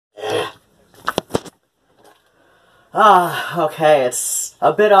Okay, it's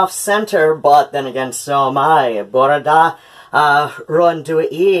a bit off-center, but then again, so am I. Ruadhán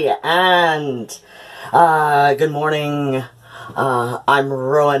Jarman-McElroy, and, good morning, I'm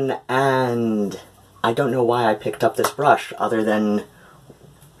Ruadhán, and I don't know why I picked up this brush, other than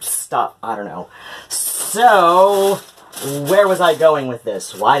stuff, I don't know. So, where was I going with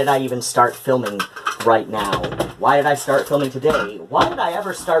this? Why did I even start filming right now? Why did I start filming today? Why did I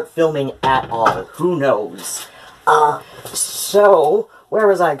ever start filming at all? Who knows? So, where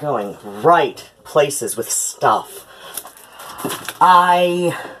was I going? Right, places with stuff.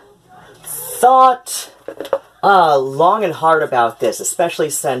 I thought long and hard about this, especially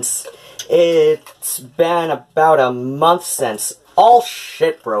since it's been about a month since all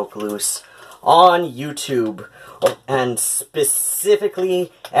shit broke loose on YouTube, and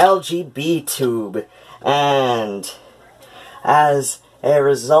specifically LGBTube, and as a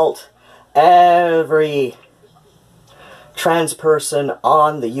result, every trans person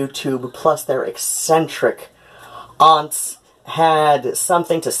on the YouTube, plus their eccentric aunts, had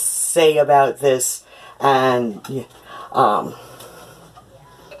something to say about this, and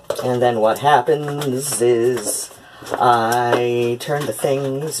then what happens is I turn the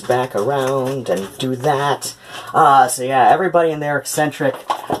things back around and do that. So yeah, everybody and their eccentric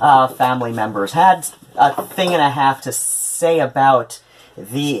family members had a thing and a half to say about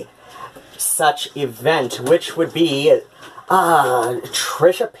the such event, which would be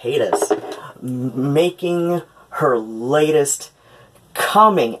Trisha Paytas making her latest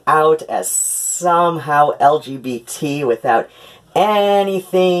coming out as somehow LGBT without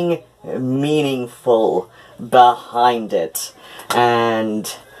anything meaningful behind it.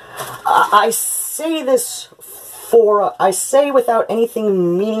 And I say without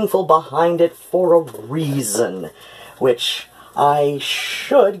anything meaningful behind it for a reason, which I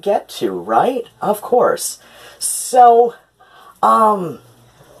should get to, right? Of course. So, I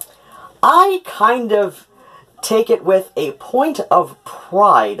kind of take it with a point of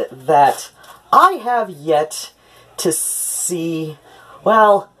pride that I have yet to see,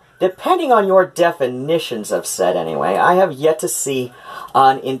 well, depending on your definitions of said anyway, I have yet to see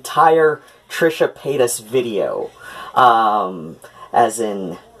an entire Trisha Paytas video, as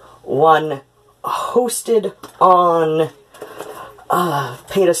in one hosted on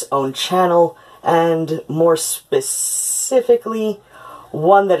Paytas' own channel, and more specifically,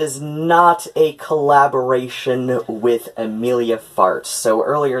 one that is not a collaboration with Amelia Fart. So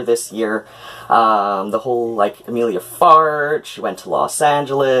earlier this year, the whole, Amelia Fart, she went to Los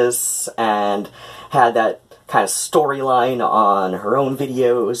Angeles and had that kind of storyline on her own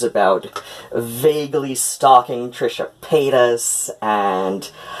videos about vaguely stalking Trisha Paytas,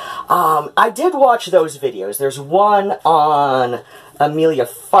 and I did watch those videos. There's one on Amelia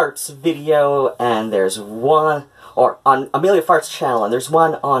Fart's video, and there's one on Amelia Fart's channel, and there's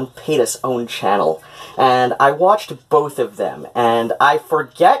one on Paytas' own channel. And I watched both of them, and I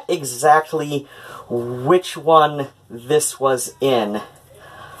forget exactly which one this was in.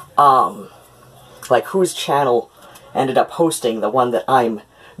 Whose channel ended up hosting the one that I'm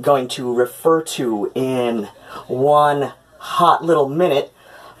going to refer to in one hot little minute.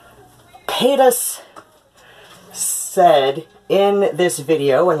 Paytas said in this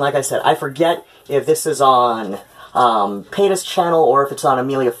video, and like I said, I forget if this is on Paytas' channel or if it's on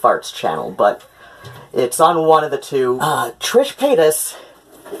Amelia Fart's channel, but it's on one of the two. Trish Paytas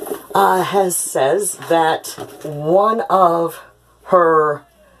says that one of her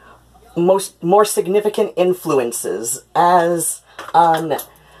more significant influences as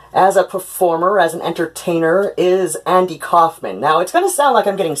a performer, as an entertainer, is Andy Kaufman. Now, it's going to sound like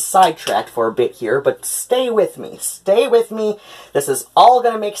I'm getting sidetracked for a bit here, but stay with me. Stay with me. This is all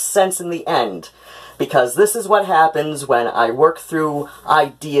going to make sense in the end, because this is what happens when I work through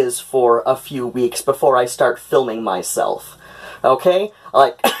ideas for a few weeks before I start filming myself. Okay?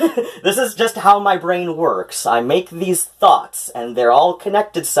 This is just how my brain works. I make these thoughts, and they're all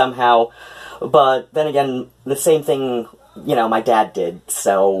connected somehow, but then again, the same thing, my dad did,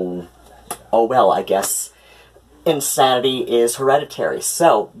 so, oh well, I guess. Insanity is hereditary.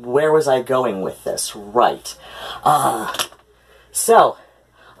 So, where was I going with this? Right. So,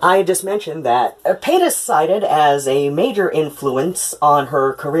 I just mentioned that Paytas cited as a major influence on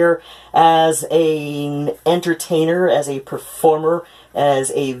her career as an entertainer, as a performer,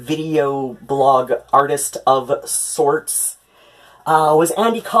 as a video blog artist of sorts, was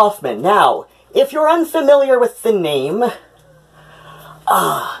Andy Kaufman. Now, if you're unfamiliar with the name,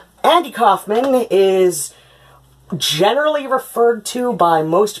 Andy Kaufman is generally referred to by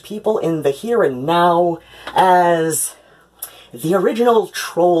most people in the here and now as the original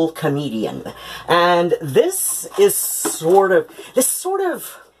troll comedian. And this sort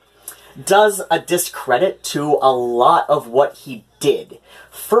of does a discredit to a lot of what he did.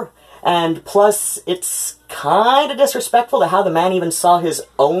 And plus, it's kind of disrespectful to how the man even saw his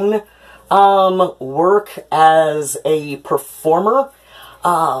own work as a performer.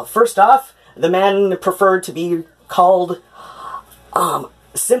 First off, the man preferred to be called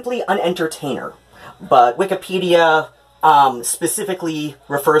simply an entertainer, but Wikipedia specifically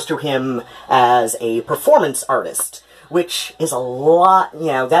refers to him as a performance artist, which is a lot, you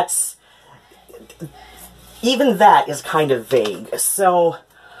know, even that is kind of vague. So,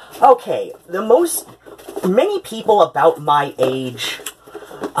 okay, many people about my age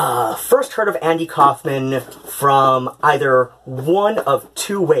first heard of Andy Kaufman from either one of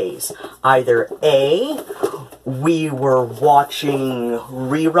two ways. Either A, we were watching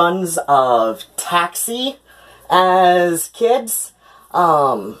reruns of Taxi as kids.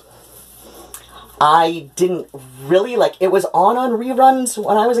 I didn't really, it was on reruns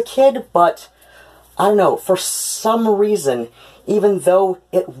when I was a kid, but I don't know, for some reason, even though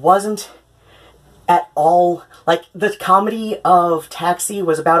it wasn't at all, the comedy of Taxi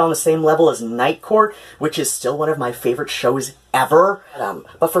was about on the same level as Night Court, which is still one of my favorite shows ever.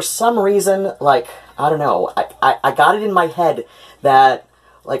 But for some reason, I don't know, I got it in my head that,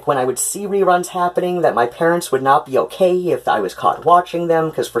 when I would see reruns happening, that my parents would not be okay if I was caught watching them,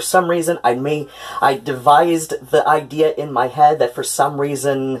 because for some reason, I devised the idea in my head that for some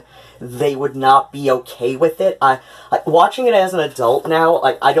reason they would not be okay with it. Watching it as an adult now,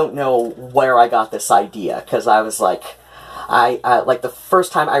 I don't know where I got this idea, because I was the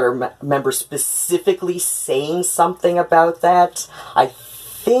first time I remember specifically saying something about that, I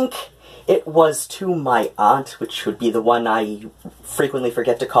think it was to my aunt, which would be the one I frequently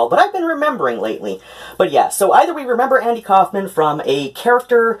forget to call, but I've been remembering lately. But yeah, so either we remember Andy Kaufman from a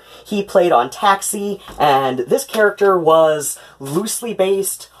character he played on Taxi, and this character was loosely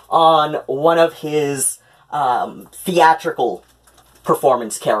based on one of his theatrical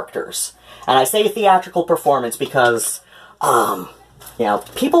performance characters. And I say theatrical performance because, you know,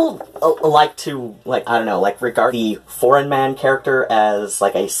 people like to, I don't know, regard the foreign man character as,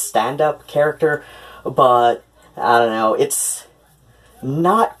 a stand-up character, but, I don't know, it's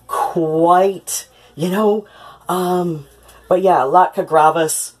not quite, you know, but yeah, Latka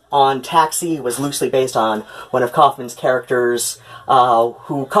Gravas on Taxi was loosely based on one of Kaufman's characters,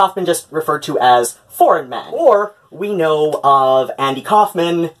 who Kaufman just referred to as Foreign Man. Or, we know of Andy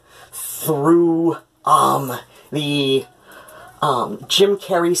Kaufman through, the Jim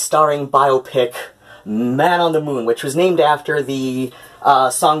Carrey starring biopic Man on the Moon, which was named after the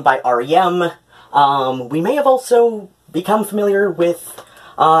song by R.E.M. We may have also become familiar with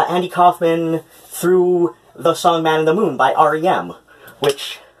Andy Kaufman through the song Man on the Moon by R.E.M.,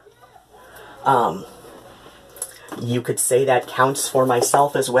 which you could say that counts for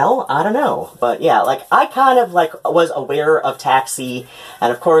myself as well. I don't know. But yeah, I kind of, was aware of Taxi,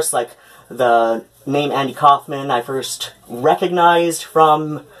 and of course, the name Andy Kaufman I first recognized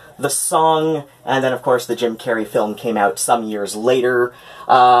from the song, and then, of course, the Jim Carrey film came out some years later.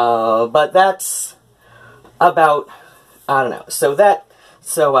 But that's about, I don't know.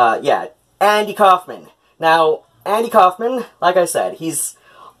 Yeah, Andy Kaufman. Now, Andy Kaufman, like I said, he's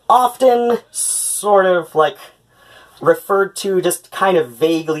often sort of, referred to just kind of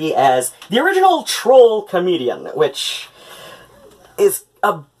vaguely as the original troll comedian, which is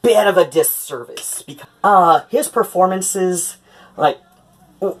a bit of a disservice, because his performances,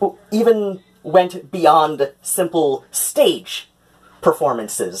 even went beyond simple stage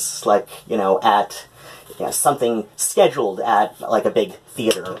performances, you know, at something scheduled at, a big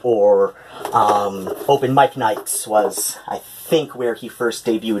theater, or open mic nights was, I think, where he first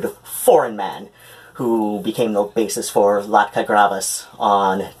debuted Foreign Man, who became the basis for Latka Gravas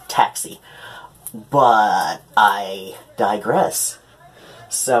on Taxi. But I digress.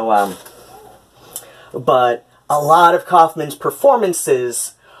 So, but a lot of Kaufman's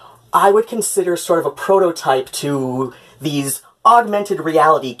performances I would consider sort of a prototype to these augmented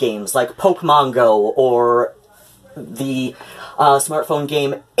reality games like Pokemongo, or the smartphone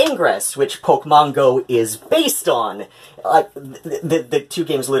game Ingress, which Pokemongo is based on. The two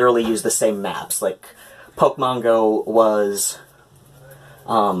games literally use the same maps. Pokemongo was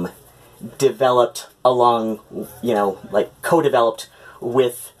developed along, you know, co-developed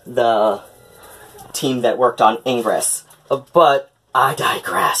with the team that worked on Ingress. But I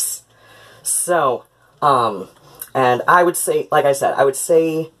digress. So, and I would say, like I said, I would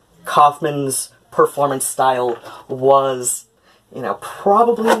say Kaufman's performance style was, you know,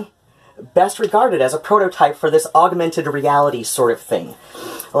 probably best regarded as a prototype for this augmented reality sort of thing.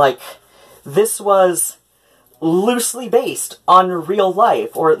 Like, this was loosely based on real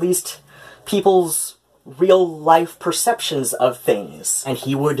life, or at least people's real-life perceptions of things. And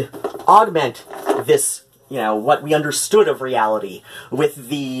he would augment this, you know, what we understood of reality with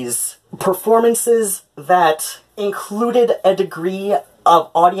these performances that included a degree of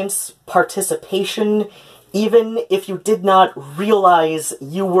audience participation, even if you did not realize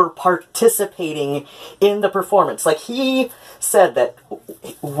you were participating in the performance. Like, he said that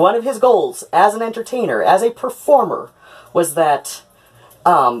one of his goals as an entertainer, as a performer, was that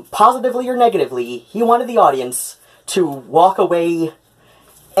positively or negatively, he wanted the audience to walk away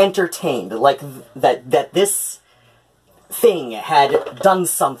entertained, like that this thing had done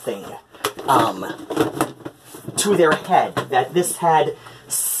something to their head, that this had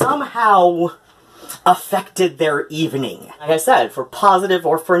somehow affected their evening. Like I said, for positive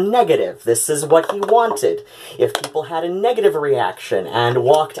or for negative, this is what he wanted. If people had a negative reaction and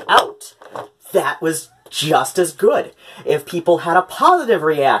walked out, that was just as good. If people had a positive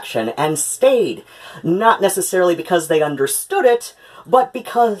reaction and stayed, not necessarily because they understood it, but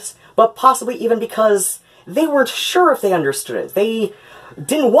possibly even because they weren't sure if they understood it. They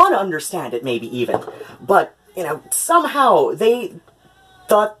didn't want to understand it, maybe even. But, you know, somehow they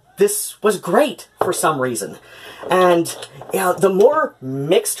thought this was great for some reason. And, you know, the more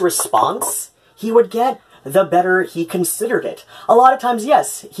mixed response he would get, the better he considered it. A lot of times,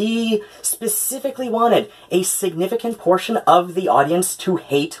 yes, he specifically wanted a significant portion of the audience to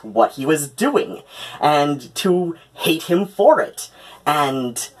hate what he was doing, and to hate him for it.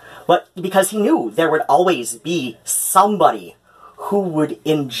 But because he knew there would always be somebody who would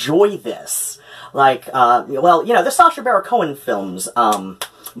enjoy this. Like, well, you know, the Sacha Baron Cohen films,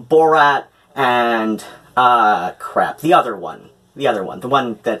 Borat, and, crap, the one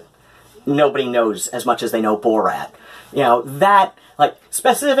that nobody knows as much as they know Borat. You know, that, like,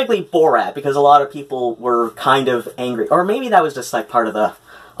 specifically Borat, because a lot of people were kind of angry. Or maybe that was just, like, part of the,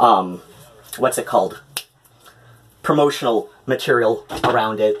 what's it called? Promotional material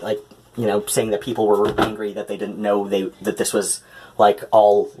around it. Like, you know, saying that people were angry that they didn't know that this was, like,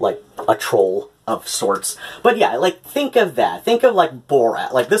 all, like, a troll of sorts. But yeah, like, think of that. Think of, like,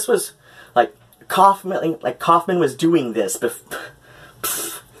 Borat. Like, this was, like, Kaufman was doing this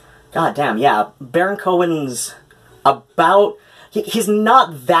God damn, yeah. Baron Cohen's about... He's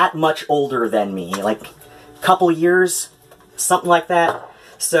not that much older than me. Like, couple years? Something like that.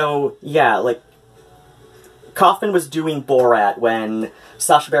 So, yeah, like, Kaufman was doing Borat when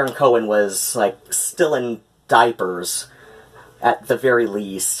Sacha Baron Cohen was, like, still in diapers, at the very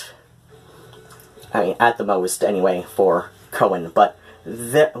least. I mean, at the most, anyway, for Cohen. But,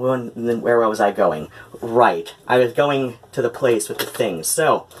 where was I going? Right. I was going to the place with the things.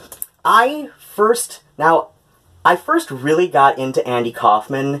 So, I first really got into Andy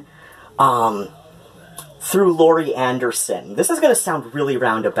Kaufman, through Laurie Anderson. This is going to sound really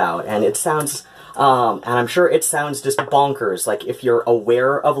roundabout, and it sounds, and I'm sure it sounds just bonkers, like if you're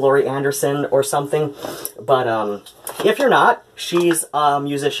aware of Laurie Anderson or something, but, if you're not, she's a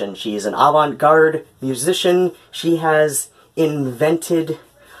musician. She's an avant-garde musician. She has invented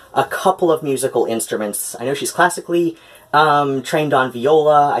a couple of musical instruments. I know she's classically trained on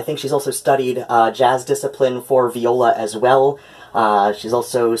viola. I think she's also studied jazz discipline for viola as well. She's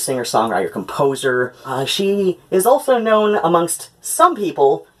also singer-songwriter, composer. She is also known amongst some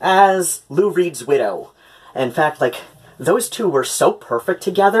people as Lou Reed's widow. In fact, like, those two were so perfect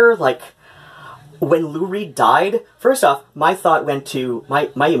together. Like, when Lou Reed died, first off, my thought went to, my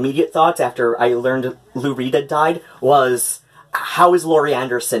immediate thoughts after I learned Lou Reed had died was, how is Laurie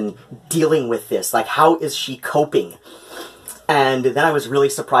Anderson dealing with this? Like, how is she coping? And then I was really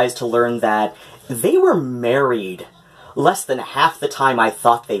surprised to learn that they were married less than half the time I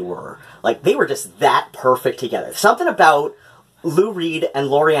thought they were. Like, they were just that perfect together. Something about Lou Reed and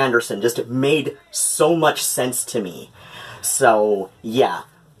Laurie Anderson just made so much sense to me. So, yeah.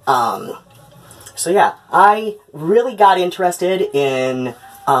 I really got interested in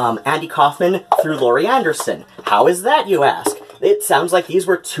Andy Kaufman through Laurie Anderson. How is that, you ask? It sounds like these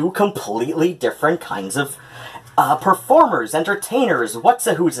were two completely different kinds of performers, entertainers,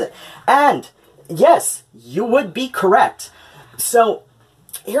 what's-a-who's-it. And, yes, you would be correct. So,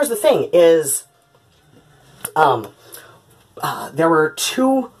 here's the thing, is, there were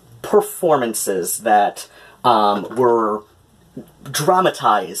two performances that, were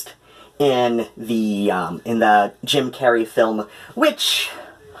dramatized in the Jim Carrey film, which,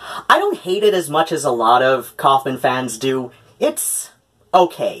 I don't hate it as much as a lot of Kaufman fans do. It's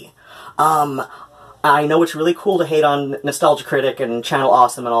okay. I know it's really cool to hate on Nostalgia Critic and Channel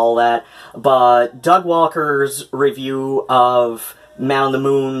Awesome and all that, but Doug Walker's review of Man on the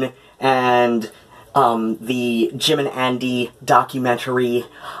Moon and the Jim and Andy documentary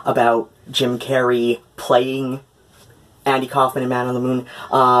about Jim Carrey playing Andy Kaufman in Man on the Moon,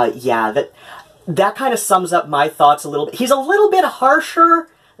 yeah, that kind of sums up my thoughts a little bit. He's a little bit harsher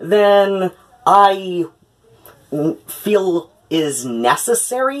than I feel is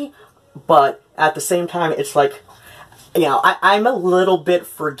necessary, but at the same time, it's like, you know, I'm a little bit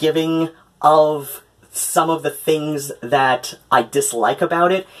forgiving of some of the things that I dislike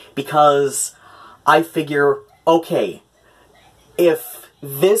about it, because I figure, okay, if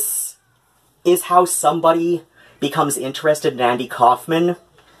this is how somebody becomes interested in Andy Kaufman,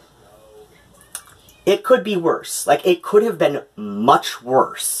 it could be worse. Like, it could have been much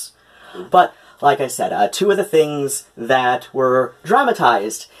worse. But, like I said, two of the things that were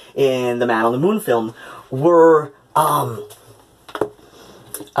dramatized in the Man on the Moon film were, one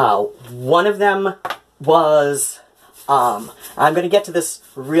of them was, I'm going to get to this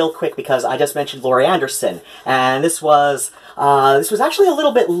real quick because I just mentioned Laurie Anderson, and this was actually a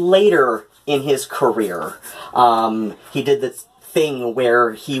little bit later in his career. He did this thing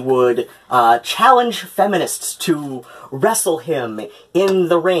where he would challenge feminists to wrestle him in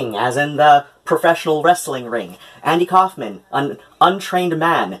the ring, as in the professional wrestling ring. Andy Kaufman, an untrained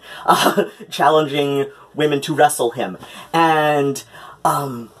man, challenging women to wrestle him. And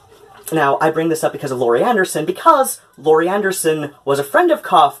now I bring this up because of Laurie Anderson, because Laurie Anderson was a friend of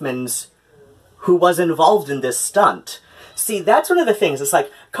Kaufman's who was involved in this stunt. See, that's one of the things. It's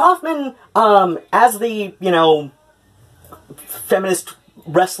like, Kaufman, as the, you know, feminist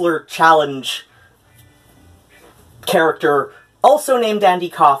wrestler challenge character, also named Andy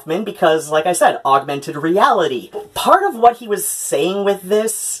Kaufman because, like I said, augmented reality. Part of what he was saying with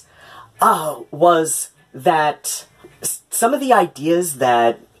this was that some of the ideas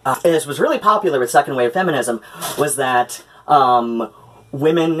that this was really popular with second wave feminism was that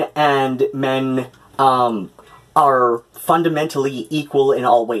women and men are fundamentally equal in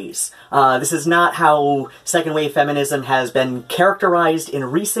all ways. This is not how second wave feminism has been characterized in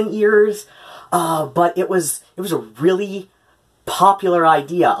recent years, but it was a really popular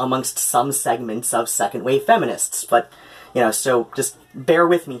idea amongst some segments of second wave feminists. But, you know, so just bear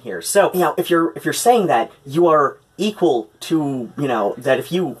with me here. So, you know, if you're saying that you are equal to, you know, that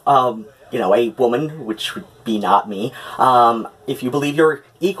if you, you know, a woman, which would be not me, if you believe you're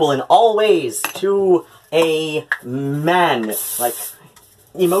equal in all ways to a man, like,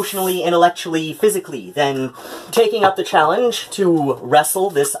 emotionally, intellectually, physically, then taking up the challenge to wrestle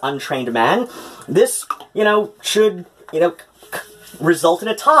this untrained man, this, you know, should, you know, result in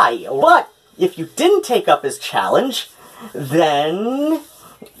a tie. But if you didn't take up his challenge, then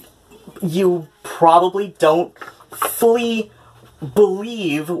you probably don't fully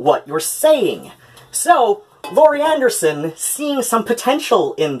believe what you're saying. So, Laurie Anderson, seeing some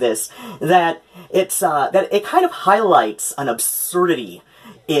potential in this, that that it kind of highlights an absurdity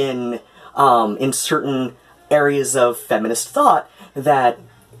in certain areas of feminist thought, that,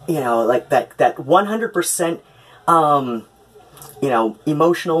 you know, like that 100%, you know,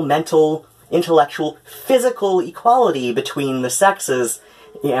 emotional, mental, intellectual, physical equality between the sexes,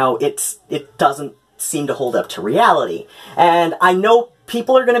 you know, it doesn't seem to hold up to reality. And I know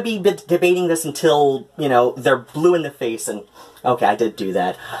people are going to be debating this until, you know, they're blue in the face, and okay, I did do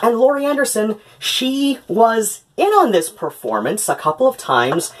that. And Laurie Anderson, she was in on this performance a couple of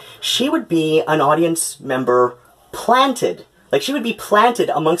times. She would be an audience member planted. Like, she would be planted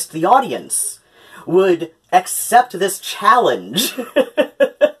amongst the audience, would accept this challenge.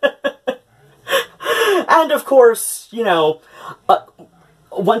 And of course, you know,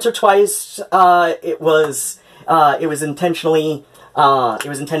 once or twice, it was intentionally, it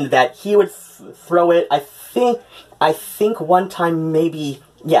was intended that he would throw it. I think one time maybe,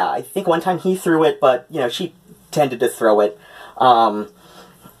 yeah, I think one time he threw it, but, you know, she tended to throw it,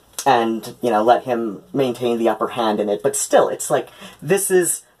 and, you know, let him maintain the upper hand in it. But still, it's like, this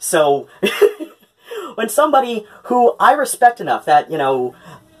is so, when somebody who I respect enough that, you know,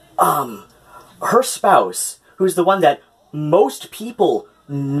 her spouse, who's the one that most people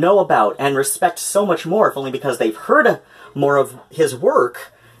know about and respect so much more, if only because they've heard more of his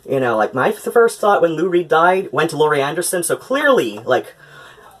work, you know, like, my first thought when Lou Reed died went to Laurie Anderson, so clearly, like,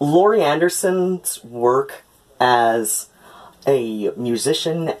 Laurie Anderson's work as a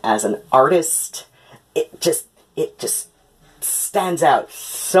musician, as an artist, it just stands out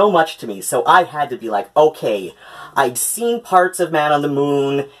so much to me. So I had to be like, okay, I'd seen parts of Man on the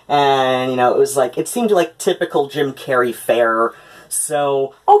Moon, and, you know, it was like, it seemed like typical Jim Carrey fare,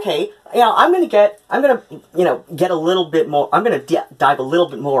 So, okay, I'm gonna, get a little bit more, I'm gonna dive a little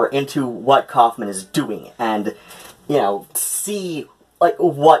bit more into what Kaufman is doing, and, see, like,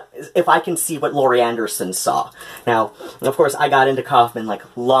 if I can see what Laurie Anderson saw. Now, of course, I got into Kaufman, like,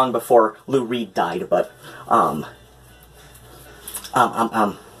 long before Lou Reed died, but,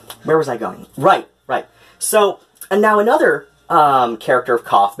 where was I going? Right. So, and now another, character of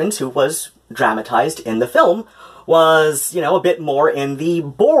Kaufman's who was dramatized in the film was, a bit more in the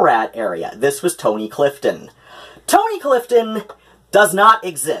Borat area. This was Tony Clifton. Tony Clifton does not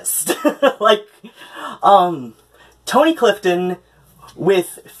exist. Like, Tony Clifton,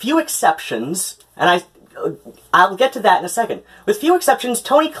 with few exceptions, and I'll get to that in a second. With few exceptions,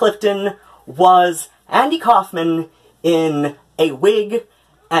 Tony Clifton was Andy Kaufman in a wig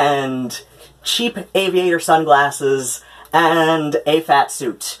and cheap aviator sunglasses and a fat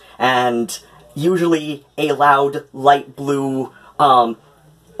suit, and usually a loud light blue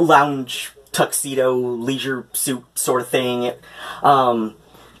lounge tuxedo leisure suit sort of thing.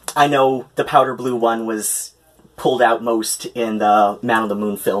 I know the powder blue one was pulled out most in the Man on the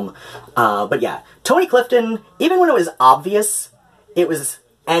Moon film. But yeah, Tony Clifton, even when it was obvious it was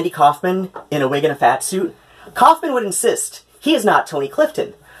Andy Kaufman in a wig and a fat suit, Kaufman would insist he is not Tony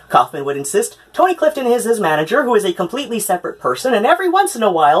Clifton. Kaufman would insist Tony Clifton is his manager, who is a completely separate person, and every once in a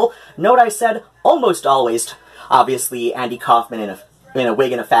while, note I said almost always, obviously Andy Kaufman in a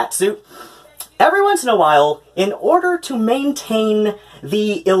wig and a fat suit, every once in a while, in order to maintain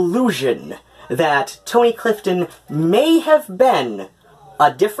the illusion that Tony Clifton may have been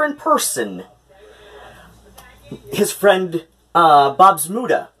a different person, his friend Bob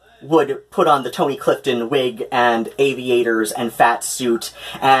Zmuda would put on the Tony Clifton wig and aviators and fat suit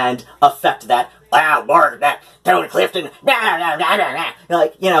and affect that, wow, Mark, that Tony Clifton, nah, nah, nah, nah, nah.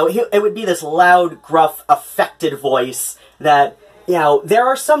 Like, it would be this loud, gruff, affected voice that, there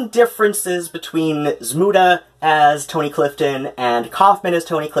are some differences between Zmuda as Tony Clifton and Kaufman as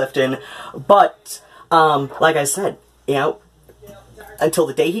Tony Clifton, but, like I said, until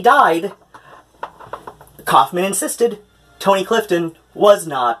the day he died, Kaufman insisted Tony Clifton was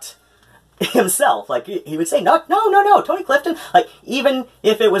not himself. Like, he would say, no, Tony Clifton, like, even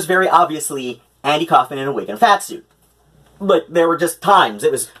if it was very obviously Andy Kaufman in a wig and fat suit. But there were just times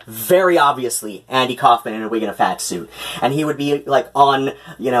it was very obviously Andy Kaufman in a wig and a fat suit. And he would be, like, on,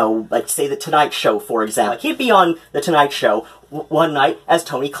 like, say, The Tonight Show, for example. Like, he'd be on The Tonight Show one night as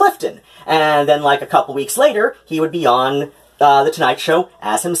Tony Clifton. And then, like, a couple weeks later, he would be on The Tonight Show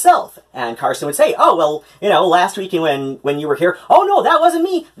as himself. And Carson would say, oh, well, last week when you were here, oh, no, that wasn't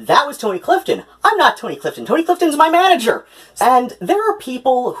me. That was Tony Clifton. I'm not Tony Clifton. Tony Clifton's my manager. And there are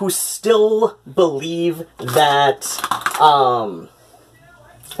people who still believe that,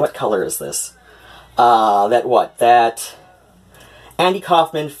 what color is this? That Andy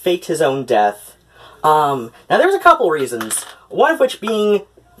Kaufman faked his own death. Now, there's a couple reasons. One of which being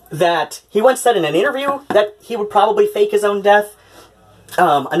that he once said in an interview that he would probably fake his own death.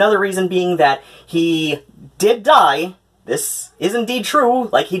 Another reason being that he did die. This is indeed true.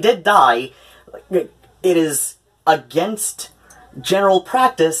 Like, he did die. It is against general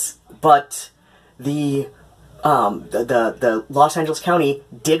practice, but the Los Angeles County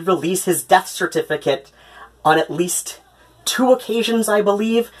did release his death certificate on at least 2 occasions, I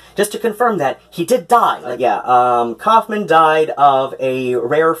believe, just to confirm that he did die. Kaufman died of a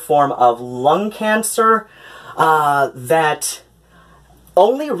rare form of lung cancer that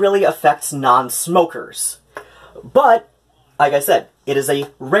only really affects non-smokers. But, like I said, it is a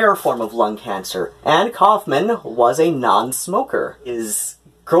rare form of lung cancer, and Kaufman was a non-smoker. His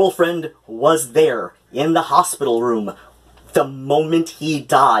girlfriend was there in the hospital room the moment he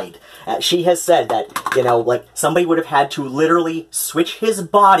died. She has said that, like, somebody would have had to literally switch his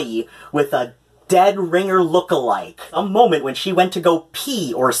body with a dead Ringer lookalike. A moment when she went to go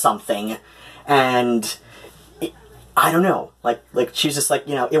pee or something, and I don't know, like she's just like,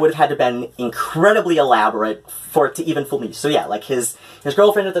 it would have had to been incredibly elaborate for it to even fool me. So yeah, like, his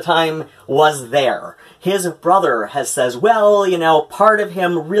girlfriend at the time was there. His brother says, well, part of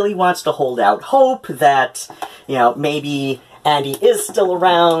him really wants to hold out hope that, maybe Andy is still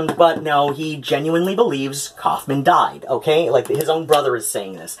around, but no, he genuinely believes Kaufman died, okay? Like, his own brother is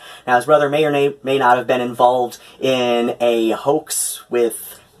saying this. Now, his brother may or may not have been involved in a hoax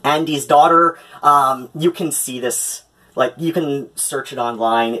with Andy's daughter. You can see this, like, you can search it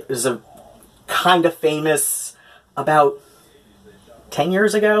online. It was a kind of famous about 10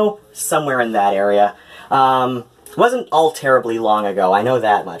 years ago, somewhere in that area. Wasn't all terribly long ago, I know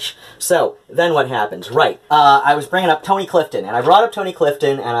that much. So, then what happens? Right, I was bringing up Tony Clifton, and I brought up Tony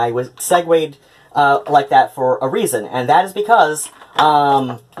Clifton, and I was segued like that for a reason, and that is because,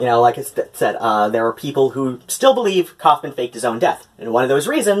 you know, like I said, there are people who still believe Kaufman faked his own death, and one of those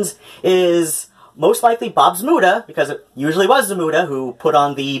reasons is most likely Bob Zmuda, because it usually was Zmuda who put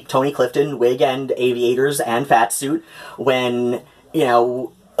on the Tony Clifton wig and aviators and fat suit when, you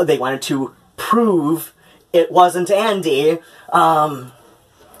know, they wanted to prove it wasn't Andy.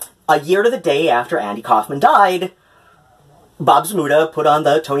 A year to the day after Andy Kaufman died, Bob Zmuda put on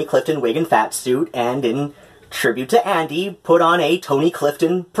the Tony Clifton wig and fat suit, and in tribute to Andy, put on a Tony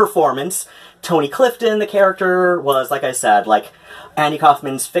Clifton performance. Tony Clifton, the character, was, like I said, like Andy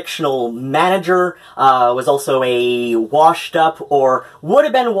Kaufman's fictional manager, was also a washed-up, or would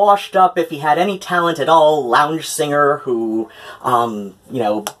have been washed up if he had any talent at all, lounge singer who, you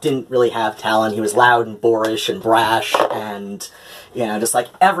know, didn't really have talent. He was loud and boorish and brash and, you know, just like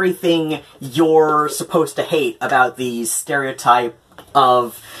everything you're supposed to hate about the stereotype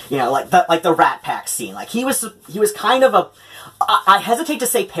of, you know, like the Rat Pack scene. Like, he was kind of a, I hesitate to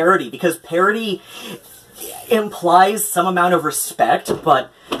say parody, because parody implies some amount of respect,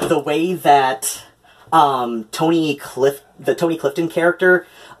 but the way that the Tony Clifton character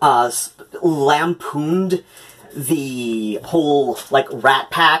lampooned the whole, like,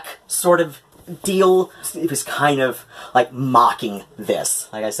 Rat Pack sort of deal, it was kind of, like, mocking this.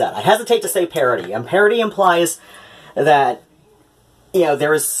 Like I said, I hesitate to say parody, and parody implies that, you know,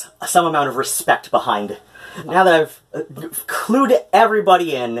 there is some amount of respect behind. Now that I've clued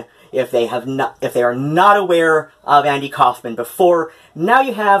everybody in, if they are not aware of Andy Kaufman before, now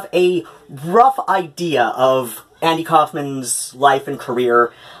you have a rough idea of Andy Kaufman's life and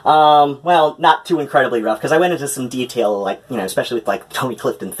career. Well, not too incredibly rough, because I went into some detail, like, you know, especially with, like, Tony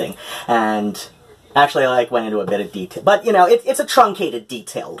Clifton thing, and actually, I, like, went into a bit of detail. But, you know, it's a truncated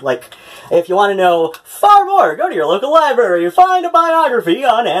detail. Like, if you want to know far more, go to your local library, find a biography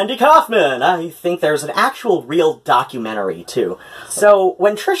on Andy Kaufman. I think there's an actual real documentary, too. So,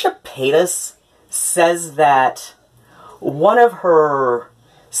 when Trisha Paytas says that one of her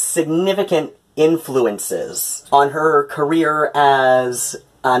significant influences on her career as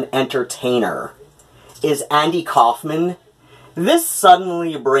an entertainer is Andy Kaufman, this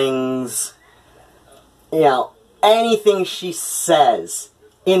suddenly brings, you know, anything she says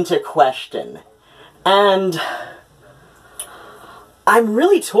into question. And I'm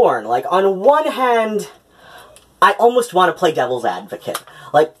really torn. Like, on one hand, I almost want to play devil's advocate.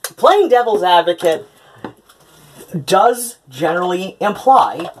 Like, playing devil's advocate does generally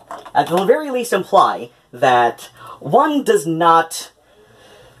imply, at the very least imply, that one does not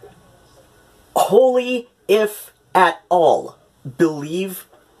wholly, if at all, believe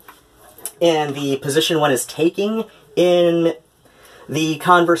in the position one is taking in the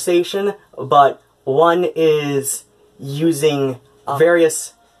conversation, but one is using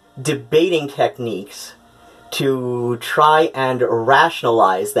various debating techniques to try and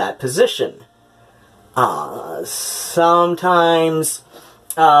rationalize that position. Sometimes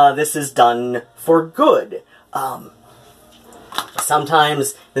this is done for good.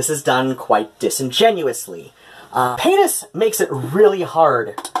 Sometimes this is done quite disingenuously. Paytas makes it really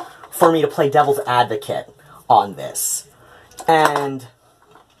hard for me to play devil's advocate on this. And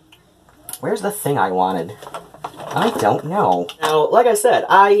where's the thing I wanted? I don't know. Now, like I said,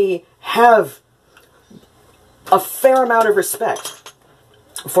 I have a fair amount of respect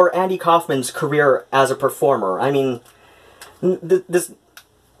for Andy Kaufman's career as a performer. I mean,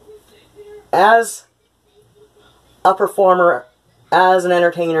 as a performer, as an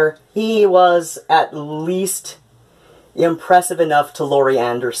entertainer, he was at least impressive enough to Laurie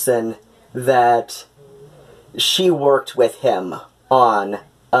Anderson that she worked with him on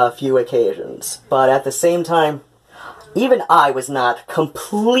a few occasions. But at the same time, even I was not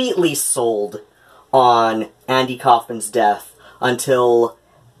completely sold on Andy Kaufman's death until,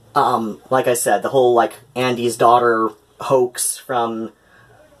 like I said, the whole, like, Andy's daughter hoax from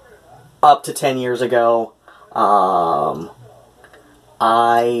up to 10 years ago. I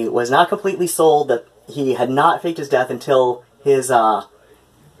was not completely sold that he had not faked his death until his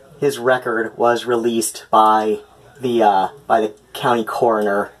record was released by the county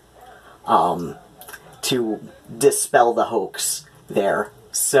coroner to dispel the hoax there.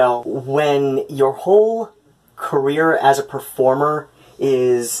 So when your whole career as a performer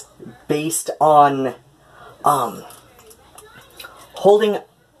is based on holding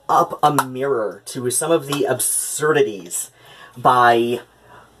up a mirror to some of the absurdities by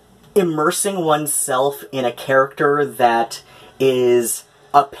immersing oneself in a character that is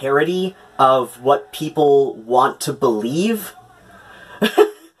a parody of what people want to believe,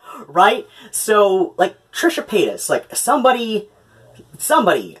 right? So, like, Trisha Paytas, like, somebody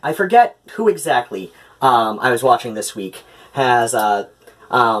somebody, I forget who exactly, I was watching this week, has,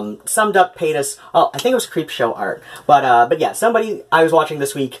 summed up Paytas. Oh, I think it was Creepshow Art. But yeah, somebody I was watching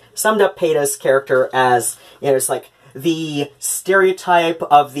this week summed up Paytas' character as, you know, it's like the stereotype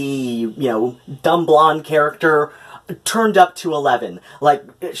of the, you know, dumb blonde character turned up to 11. Like,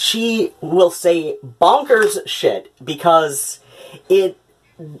 she will say bonkers shit because it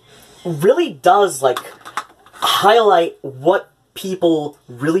really does, like, highlight what people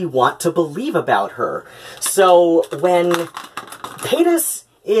really want to believe about her. So when Paytas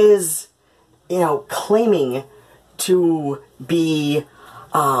is, you know, claiming to be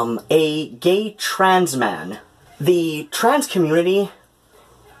a gay trans man, the trans community,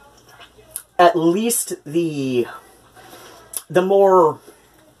 at least the more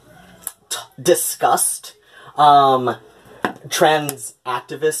discussed trans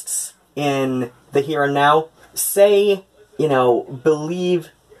activists in the here and now, say, you know, believe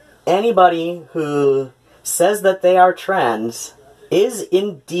anybody who says that they are trans is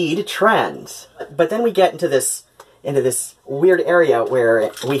indeed trans. But then we get into this weird area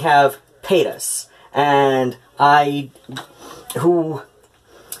where we have Paytas, and who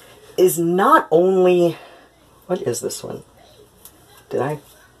is not only, what is this one?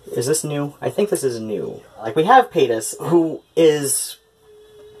 Is this new? I think this is new. Like, we have Paytas, who is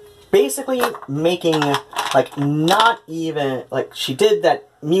basically making, like, not even, like, she did that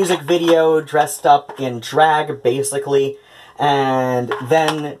music video dressed up in drag, basically, and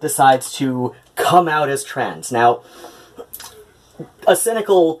then decides to come out as trans. Now, a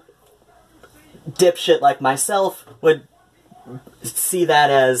cynical dipshit like myself would see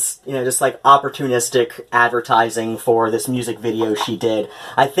that as, you know, just like opportunistic advertising for this music video she did.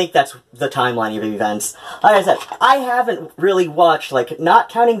 I think that's the timeline of events. Like I said, I haven't really watched, like, not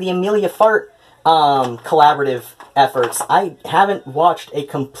counting the Amelia Fart collaborative efforts, I haven't watched a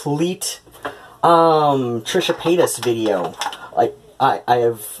complete Trisha Paytas video. Like, I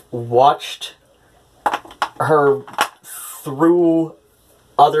have watched her through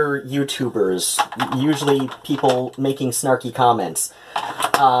other YouTubers, usually people making snarky comments,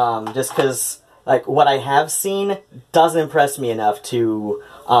 just because, like, what I have seen doesn't impress me enough to,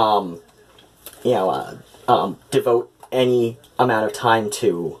 you know, devote any amount of time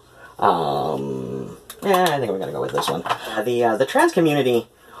to. I think I'm gonna go with this one. The trans community,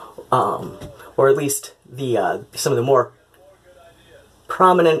 or at least the some of the more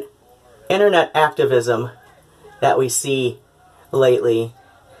prominent internet activism that we see lately,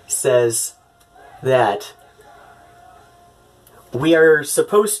 says that we are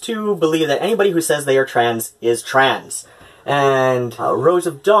supposed to believe that anybody who says they are trans is trans. And Rose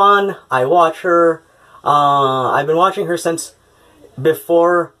of Dawn, I watch her. I've been watching her since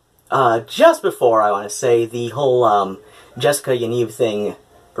before, just before, I want to say, the whole Jessica Yaniv thing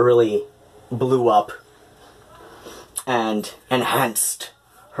really blew up and enhanced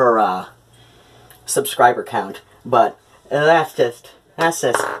her subscriber count. But that's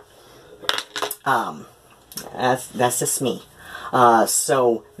just me.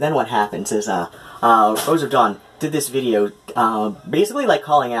 So then what happens is, Rose of Dawn did this video, basically like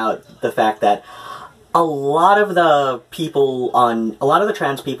calling out the fact that a lot of the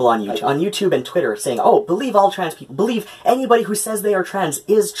trans people on YouTube and Twitter saying, oh, believe all trans people, believe anybody who says they are trans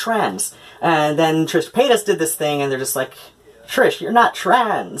is trans. And then Trisha Paytas did this thing, and they're just like, Trish, you're not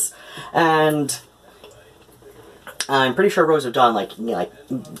trans. And I'm pretty sure Rose of Dawn, like, you know,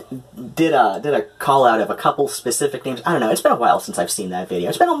 did a call out of a couple specific names. I don't know. It's been a while since I've seen that video.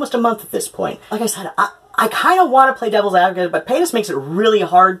 It's been almost a month at this point. Like I said, I kind of want to play devil's advocate, but Paytas makes it really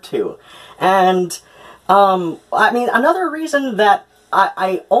hard to. And I mean, another reason that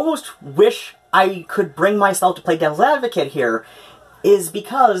I almost wish I could bring myself to play devil's advocate here is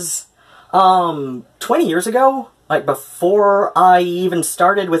because 20 years ago, like before I even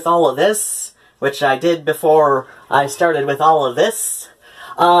started with all of this, which I did before I started with all of this,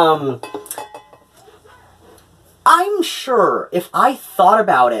 I'm sure if I thought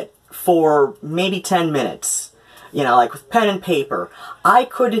about it for maybe 10 minutes, you know, like with pen and paper, I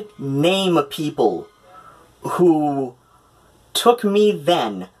could name people who took me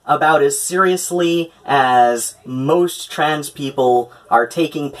then about as seriously as most trans people are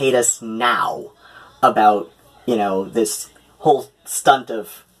taking Paytas now about, you know, this whole stunt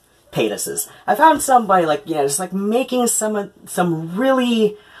of Paytas's. I found somebody, like, you know, just like making some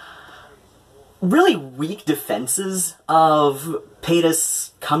really weak defenses of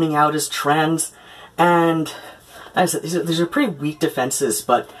Paytas coming out as trans, and like I said, these are pretty weak defenses,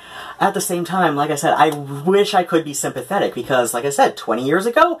 but at the same time, like I said, I wish I could be sympathetic, because, like I said, 20 years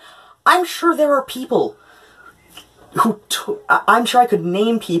ago, I'm sure there are people I'm sure I could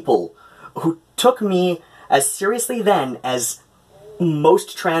name people who took me as seriously then as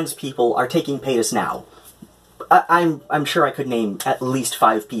most trans people are taking Paytas now. I'm sure I could name at least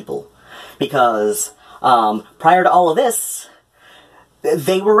 5 people. Because, prior to all of this,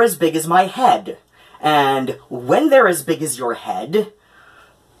 they were as big as my head. And when they're as big as your head,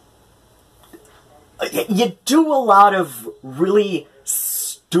 you do a lot of really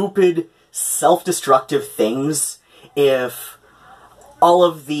stupid, self-destructive things if all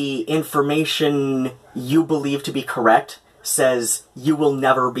of the information you believe to be correct says you will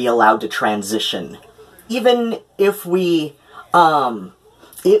never be allowed to transition. Even if we,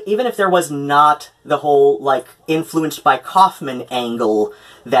 even if there was not the whole, like, influenced by Kaufman angle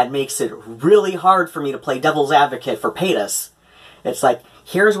that makes it really hard for me to play devil's advocate for Paytas, it's like,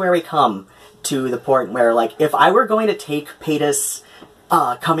 here's where we come to the point where, like, if I were going to take Paytas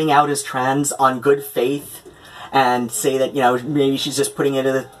coming out as trans on good faith and say that, you know, maybe she's just putting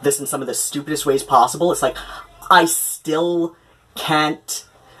into this in some of the stupidest ways possible, it's like, I still can't,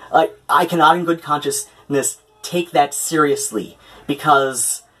 like, I cannot in good consciousness take that seriously.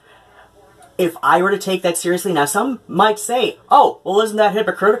 Because if I were to take that seriously, now some might say, oh, well, isn't that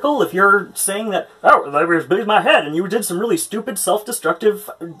hypocritical if you're saying that, oh, they were as big as my head and you did some really stupid, self-destructive,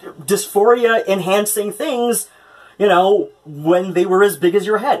 dysphoria-enhancing things, you know, when they were as big as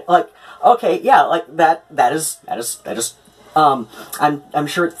your head. Like, okay, yeah, like, that is, I'm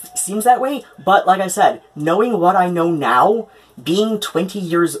sure it seems that way, but like I said, knowing what I know now, being 20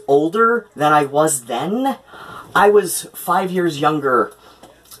 years older than I was then, I was 5 years younger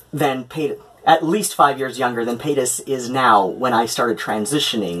than Paytas, at least 5 years younger than Paytas is now when I started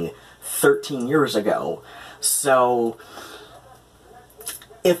transitioning 13 years ago. So,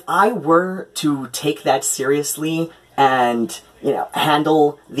 if I were to take that seriously and, you know,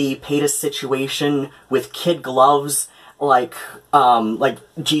 handle the Paytas situation with kid gloves like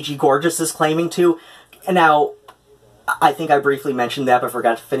Gigi Gorgeous is claiming to, now, I think I briefly mentioned that, but I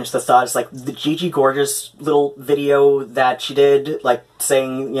forgot to finish the thought. It's like the Gigi Gorgeous little video that she did, like,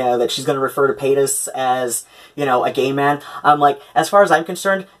 saying, you know, that she's going to refer to Paytas as, you know, a gay man. I'm like, as far as I'm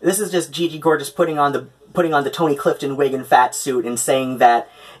concerned, this is just Gigi Gorgeous putting on the Tony Clifton wig and fat suit and saying that,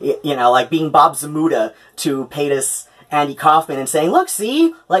 you know, like being Bob Zamuda to Paytas Andy Kaufman and saying, look,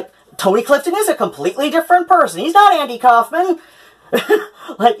 see, like, Tony Clifton is a completely different person. He's not Andy Kaufman.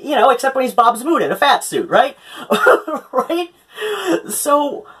 Like, you know, except when he's Bob Zamuda in a fat suit, right? Right?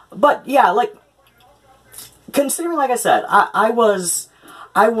 So, but yeah, like, considering, like I said, I was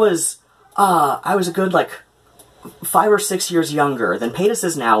a good, like, 5 or 6 years younger than Paytas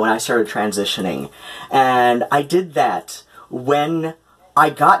is now when I started transitioning. And I did that when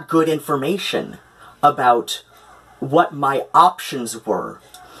I got good information about what my options were.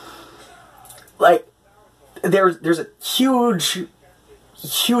 Like, there's a huge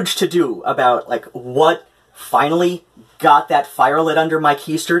to-do about, like, what finally got that fire lit under my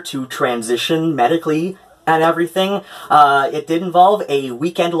keister to transition medically and everything. It did involve a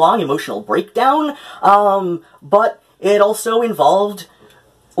weekend-long emotional breakdown, but it also involved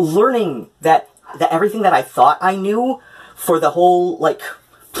learning that everything that I thought I knew for the whole, like,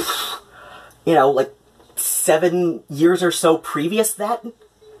 you know, like, 7 years or so previous that,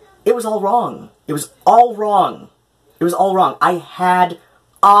 it was all wrong. It was all wrong. It was all wrong. I had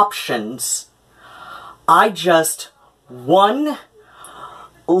options. I just, 1,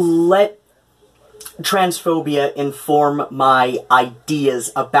 let transphobia inform my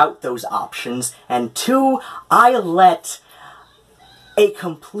ideas about those options, and 2, I let a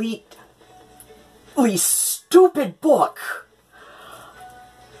completely stupid book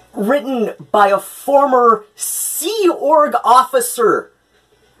written by a former Sea Org officer,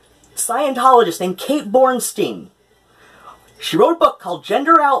 Scientologist named Kate Bornstein. She wrote a book called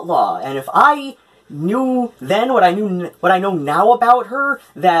Gender Outlaw, and if I knew then what I know now about her,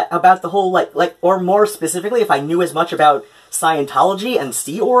 about the whole, or more specifically, if I knew as much about Scientology and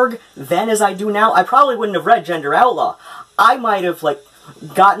Sea Org then as I do now, I probably wouldn't have read Gender Outlaw. I might have,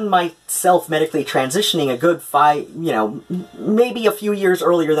 gotten myself medically transitioning a good maybe a few years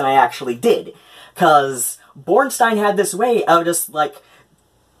earlier than I actually did. Because Bornstein had this way of just,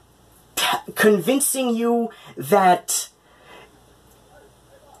 convincing you that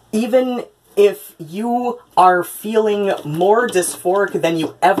even if you are feeling more dysphoric than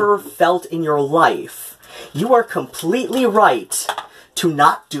you ever felt in your life, you are completely right to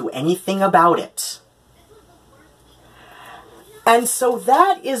not do anything about it. And so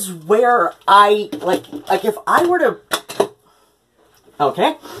that is where I, if I were to...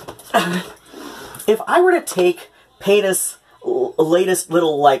 Okay? If I were to take Paytas' latest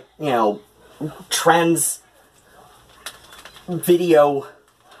little, trans video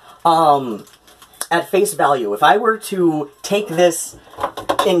at face value, if I were to take this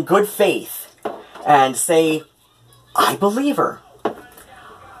in good faith and say, I believe her,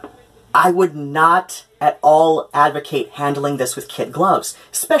 I would not at all advocate handling this with kid gloves,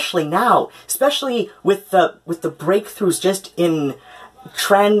 especially now, especially with the breakthroughs just in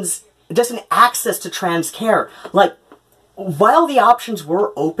access to trans care. Like, while the options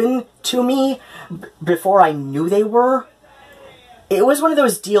were open to me before I knew they were, it was one of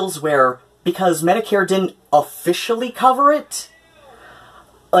those deals where, because Medicare didn't officially cover it,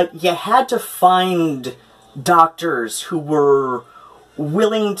 like, you had to find doctors who were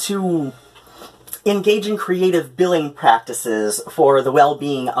willing to engage in creative billing practices for the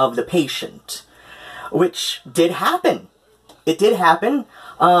well-being of the patient, which did happen. It did happen.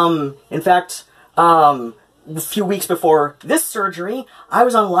 In fact, a few weeks before this surgery, I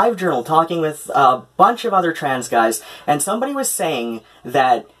was on LiveJournal talking with a bunch of other trans guys, and somebody was saying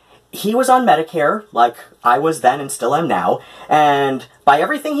that he was on Medicare, like I was then and still am now, and by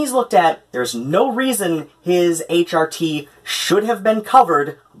everything he's looked at, there's no reason his HRT should have been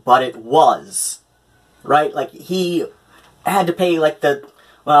covered, but it was. Right? Like, he had to pay, like,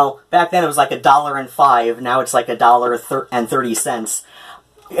 well, back then it was like $1.05, now it's like $1.30,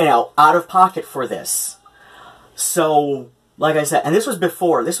 you know, out of pocket for this. So, like I said, and this was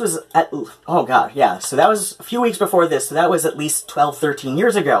before, this was at, oh god, yeah, so that was a few weeks before this, so that was at least 12, 13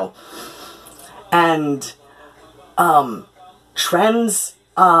 years ago. And, trans,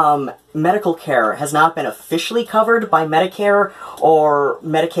 medical care has not been officially covered by Medicare or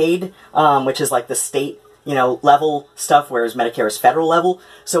Medicaid, which is like the state, you know, level stuff, whereas Medicare is federal level.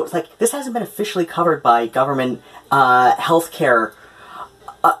 So it's like, this hasn't been officially covered by government, healthcare,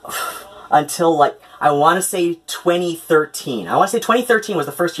 until, like, I want to say 2013. I want to say 2013 was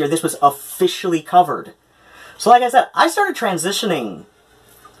the first year this was officially covered. So like I said, I started transitioning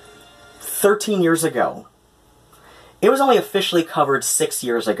 13 years ago. It was only officially covered 6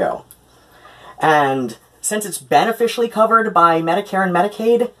 years ago. And since it's been officially covered by Medicare and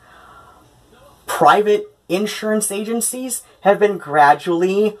Medicaid, private insurance agencies have been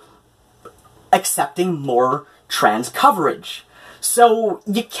gradually accepting more trans coverage. So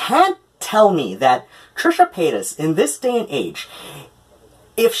you can't tell me that Trisha Paytas, in this day and age,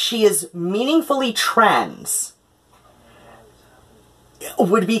 if she is meaningfully trans,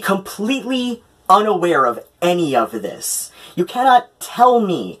 would be completely unaware of any of this. You cannot tell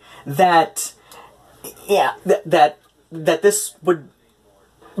me that, yeah, that this would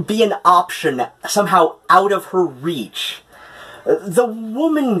be an option somehow out of her reach. The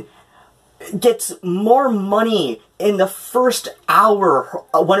woman gets more money in the first hour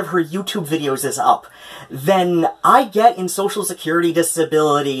one of her YouTube videos is up than I get in Social Security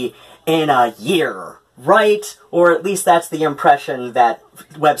disability in a year, right? Or at least that's the impression that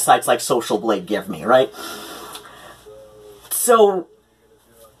websites like Social Blade give me, right? So,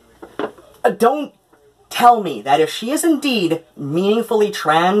 don't tell me that if she is indeed meaningfully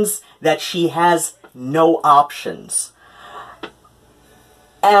trans, that she has no options.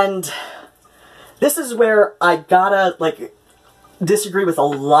 And this is where I gotta, like, disagree with a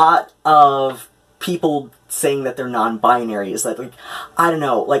lot of people saying that they're non-binary. Is that, like, I don't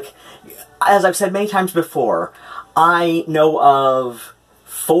know, like, as I've said many times before, I know of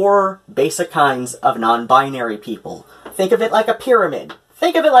 4 basic kinds of non-binary people. Think of it like a pyramid.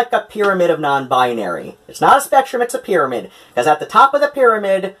 Think of it like a pyramid of non-binary. It's not a spectrum, it's a pyramid. Because at the top of the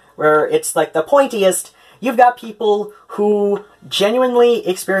pyramid, where it's like the pointiest, you've got people who genuinely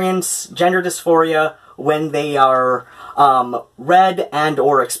experience gender dysphoria when they are read and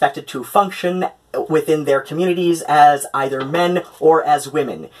or expected to function within their communities as either men or as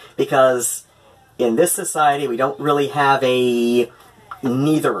women. Because in this society, we don't really have a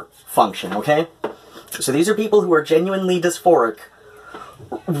neither function, okay? So these are people who are genuinely dysphoric,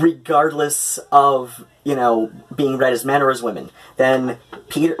 regardless of, you know, being read as men or as women. Then,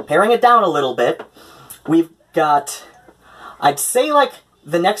 paring it down a little bit, we've got, I'd say, like,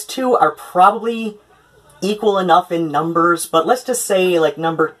 the next 2 are probably equal enough in numbers, but let's just say, like,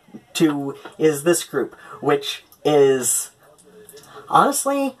 number 2 is this group, which is,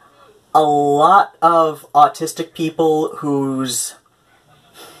 honestly, a lot of autistic people whose...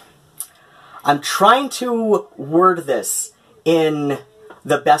 I'm trying to word this in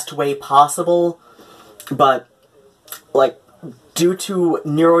the best way possible, but, like, due to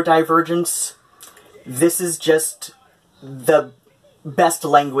neurodivergence, this is just the best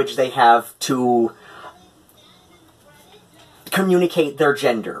language they have to communicate their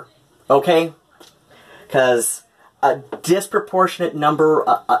gender, okay? Because a disproportionate number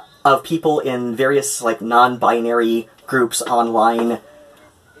of people in various, like, non-binary groups online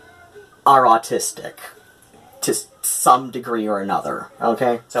are autistic to some degree or another,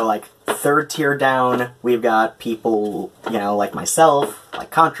 okay? So, like, third tier down, we've got people, you know, like myself,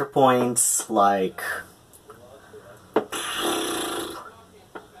 like ContraPoints, like...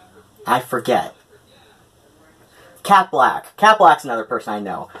 I forget. Cat Black. Cat Black's another person I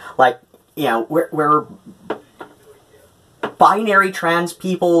know. Like, you know, we're binary trans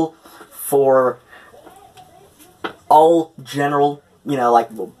people for all general, you know, like,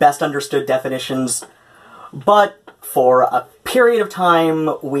 best understood definitions, but for a period of time,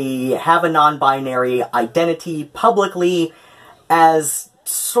 we have a non-binary identity publicly as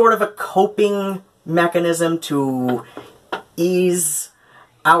sort of a coping mechanism to ease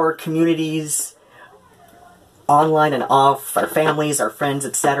our communities, online and off, our families, our friends,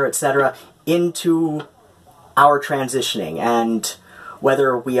 etc., into our transitioning. And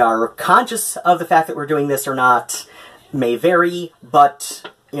whether we are conscious of the fact that we're doing this or not may vary, but,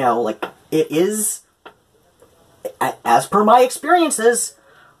 you know, like, it is, as per my experiences,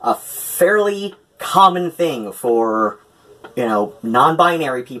 a fairly common thing for, you know,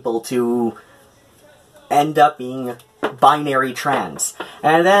 non-binary people to end up being binary trans.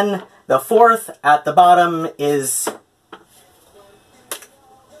 And then the fourth at the bottom is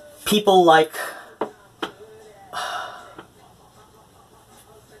people like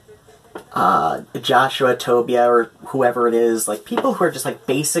Joshua Tobia or whoever it is, like people who are just like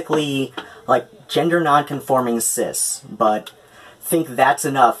basically like gender non-conforming cis, but think that's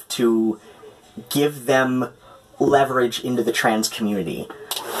enough to give them leverage into the trans community.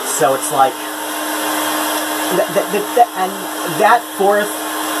 So it's like, and that fourth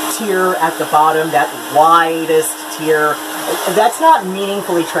tier at the bottom, that widest tier, that's not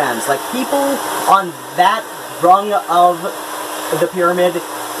meaningfully trans. Like, people on that rung of the pyramid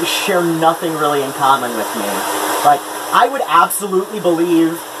share nothing really in common with me. Like, I would absolutely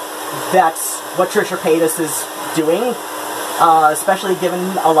believe that's what Trisha Paytas is doing, especially given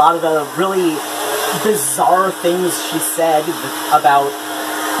a lot of the really bizarre things she said about,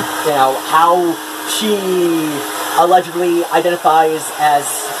 you know, how she allegedly identifies as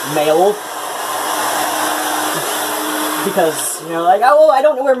male. Because, you know, like, oh, I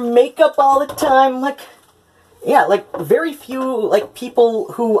don't wear makeup all the time. Like, yeah, like, very few, like,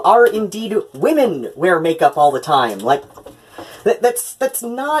 people who are indeed women wear makeup all the time. Like, that's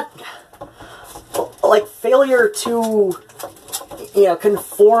not, like, failure to, you know,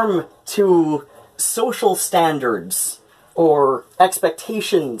 conform to social standards or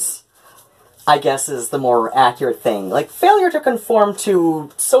expectations, I guess, is the more accurate thing. Like, failure to conform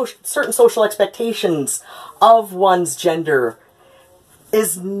to certain social expectations of one's gender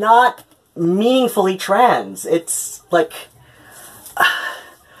is not meaningfully trans. It's, like,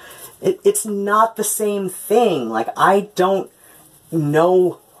 it's not the same thing. Like, I don't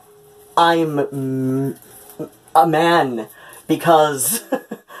know I'm a man because,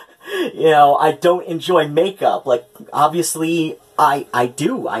 you know, I don't enjoy makeup. Like, obviously, I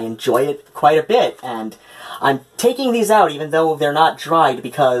do. I enjoy it quite a bit, and I'm taking these out even though they're not dried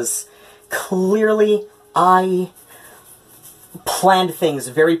because clearly I planned things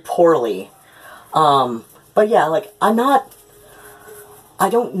very poorly. But yeah, like, I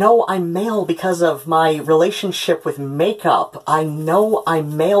don't know I'm male because of my relationship with makeup. I know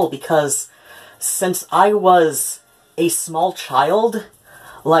I'm male because since I was a small child,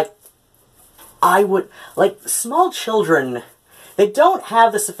 like, small children, they don't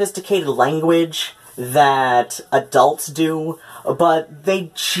have the sophisticated language that adults do, but they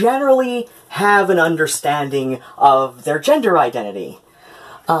generally have an understanding of their gender identity.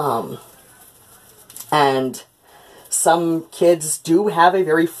 And some kids do have a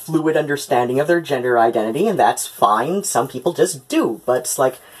very fluid understanding of their gender identity, and that's fine. Some people just do, but it's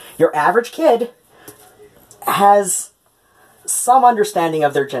like, your average kid has some understanding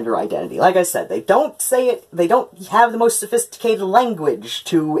of their gender identity. Like I said, they don't say it, they don't have the most sophisticated language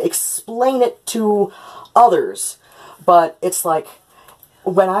to explain it to others. But it's like,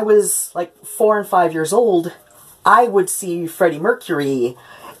 when I was like 4 and 5 years old, I would see Freddie Mercury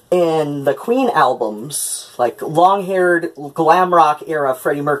in the Queen albums, like long-haired glam rock era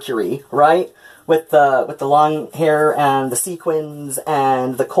Freddie Mercury, right? With the long hair and the sequins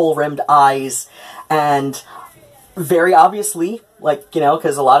and the kohl-rimmed eyes, and very obviously, like, you know,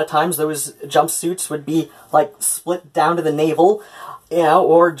 because a lot of times those jumpsuits would be, like, split down to the navel, you know,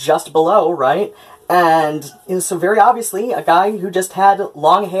 or just below, right? And, you know, so very obviously, a guy who just had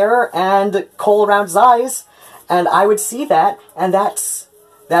long hair and kohl around his eyes, and I would see that, and that's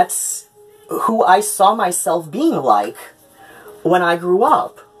who I saw myself being like when I grew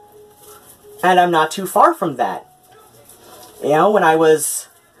up. And I'm not too far from that. You know, when I was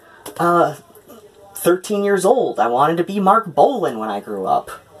 13 years old, I wanted to be Mark Bolan when I grew up.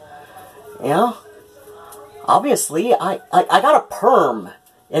 You know? Obviously, I got a perm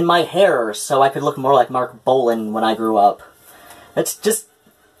in my hair so I could look more like Mark Bolan when I grew up. It's just...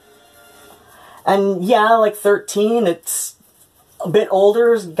 And yeah, like 13, it's a bit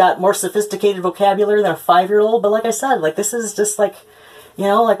older, got more sophisticated vocabulary than a 5-year-old, but like I said, like this is just like, you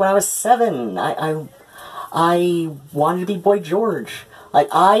know, like when I was 7, I wanted to be Boy George.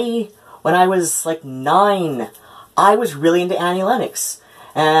 Like when I was like 9, I was really into Annie Lennox.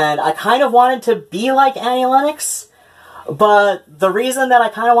 And I kind of wanted to be like Annie Lennox, but the reason that I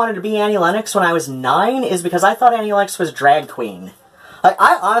kind of wanted to be Annie Lennox when I was 9 is because I thought Annie Lennox was a drag queen. Like,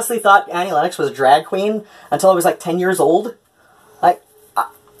 I honestly thought Annie Lennox was a drag queen until I was like 10 years old. Like,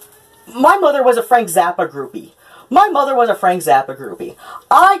 my mother was a Frank Zappa groupie. My mother was a Frank Zappa groupie.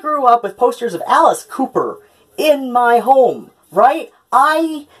 I grew up with posters of Alice Cooper in my home, right?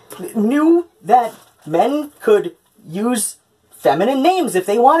 I knew that men could use feminine names if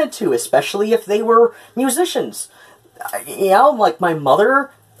they wanted to, especially if they were musicians. You know, like my mother,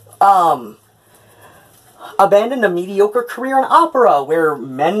 abandoned a mediocre career in opera where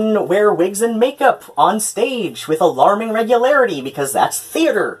men wear wigs and makeup on stage with alarming regularity because that's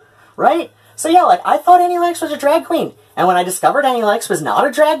theater, right? So yeah, like, I thought Annie Lennox was a drag queen, and when I discovered Annie Lennox was not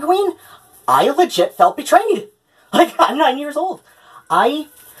a drag queen, I legit felt betrayed. Like, I'm 9 years old. I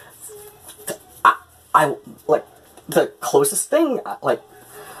like, the closest thing, like,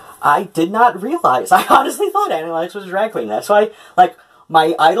 I did not realize. I honestly thought Annie Lennox was a drag queen. That's why, like,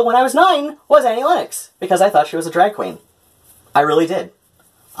 my idol when I was 9 was Annie Lennox, because I thought she was a drag queen. I really did.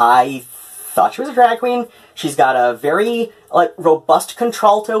 I thought she was a drag queen. She's got a very, like, robust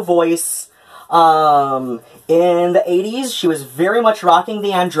contralto voice. In the 80s, she was very much rocking the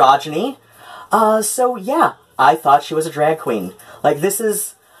androgyny. So yeah, I thought she was a drag queen. Like, this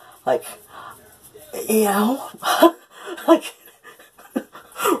is, like, you know, like,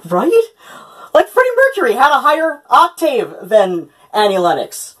 right? Like, Freddie Mercury had a higher octave than Annie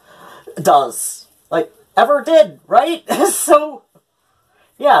Lennox does. Like, ever did, right? So,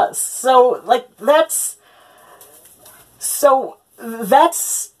 yeah, so, like, that's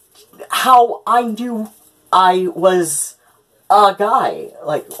how I knew I was a guy,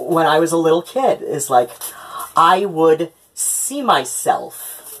 like, when I was a little kid, is like, I would see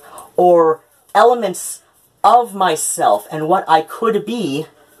myself, or elements of myself, and what I could be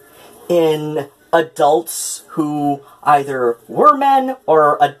in adults who either were men,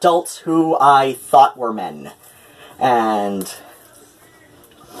 or adults who I thought were men. And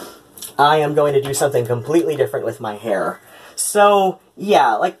I am going to do something completely different with my hair. So,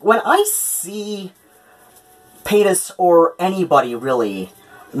 yeah, like, when I see Paytas, or anybody, really,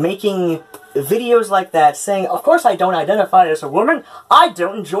 making videos like that, saying, of course I don't identify as a woman, I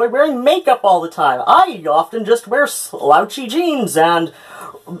don't enjoy wearing makeup all the time, I often just wear slouchy jeans and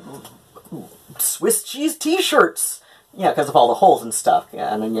Swiss cheese t-shirts. Yeah, because of all the holes and stuff.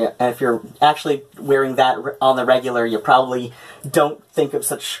 Yeah, and if you're actually wearing that on the regular, you probably don't think of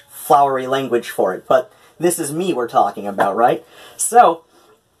such flowery language for it. But this is me we're talking about, right? So,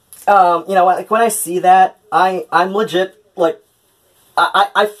 you know, like, when I see that, I'm legit, like,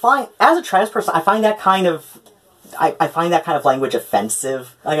 I find, as a trans person, I find that kind of, I find that kind of language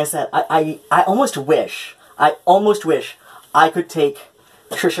offensive. Like I said, I almost wish I could take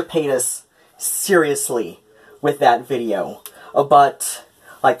Trisha Paytas seriously with that video. But,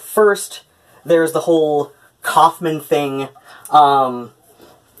 like, first, there's the whole Kaufman thing. You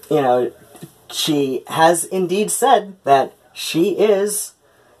know, she has indeed said that she is,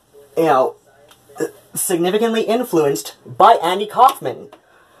 you know, significantly influenced by Andy Kaufman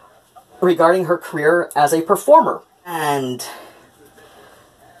regarding her career as a performer. And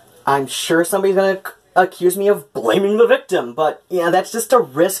I'm sure somebody's gonna accuse me of blaming the victim, but, yeah, that's just a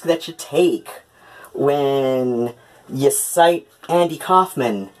risk that you take when you cite Andy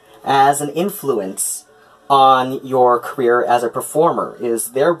Kaufman as an influence on your career as a performer,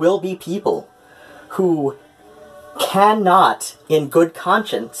 is there will be people who cannot, in good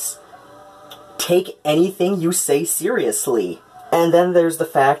conscience, take anything you say seriously. And then there's the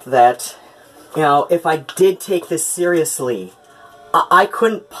fact that, you know, if I did take this seriously, I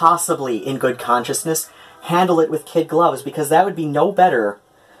couldn't possibly, in good consciousness, handle it with kid gloves, because that would be no better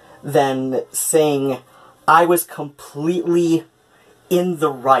than saying I was completely in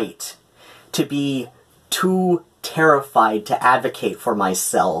the right to be too terrified to advocate for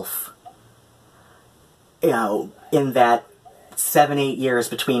myself. You know, in that 7, 8 years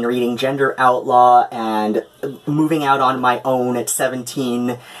between reading Gender Outlaw and moving out on my own at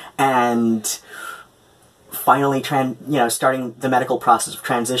 17 and finally starting the medical process of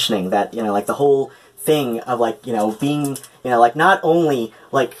transitioning, that, like, the whole thing of, like, being, like, not only,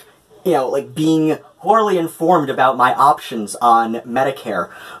 like, being poorly informed about my options on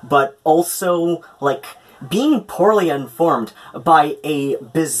Medicare, but also, like, being poorly informed by a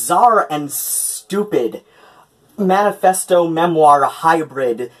bizarre and stupid manifesto memoir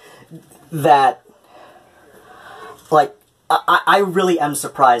hybrid that, like, I really am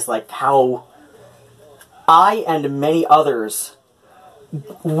surprised, like, how I and many others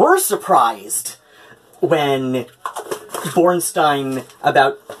were surprised when Bornstein,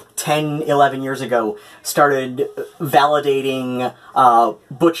 about 10, 11 years ago, started validating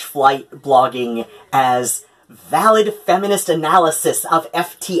Butch Flight blogging as valid feminist analysis of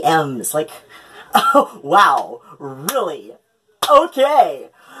FTMs. Like, oh, wow, really? Okay.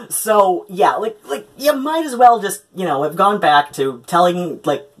 So, yeah, like, you might as well just, have gone back to telling,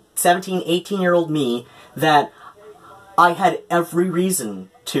 like, 17, 18-year-old me that I had every reason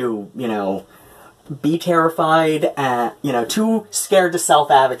to, be terrified and, too scared to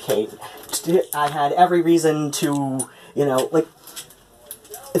self-advocate. I had every reason to, like,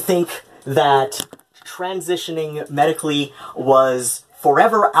 think that transitioning medically was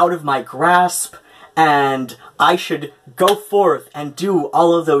forever out of my grasp, and I should go forth and do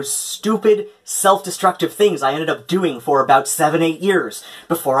all of those stupid, self-destructive things I ended up doing for about 7, 8 years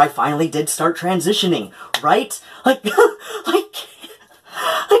before I finally did start transitioning, right? Like, like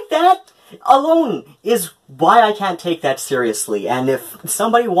that alone is why I can't take that seriously. And if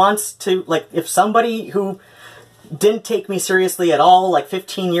somebody wants to, like, if somebody who didn't take me seriously at all, like,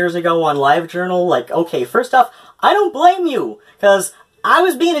 15 years ago on LiveJournal, like, okay, first off, I don't blame you, because I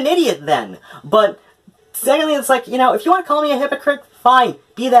was being an idiot then. But secondly, it's like, if you want to call me a hypocrite, fine,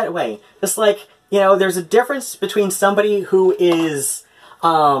 be that way. Just like, there's a difference between somebody who is,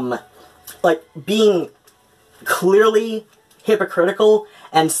 like, being clearly hypocritical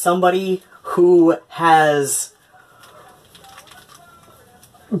and somebody who has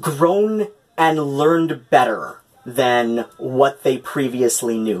grown and learned better than what they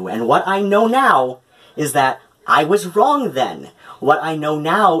previously knew. And what I know now is that I was wrong then. What I know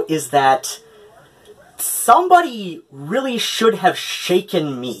now is that somebody really should have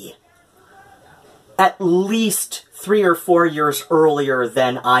shaken me at least 3 or 4 years earlier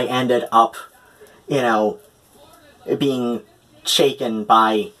than I ended up, being shaken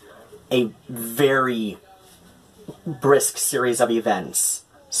by a very brisk series of events.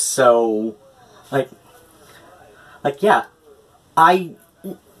 So, like, yeah,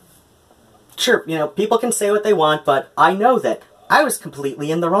 sure, people can say what they want, but I know that I was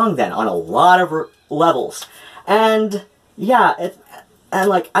completely in the wrong then on a lot of levels. And, yeah, and,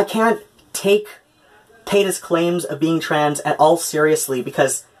 like, I can't take Paytas' claims of being trans at all seriously,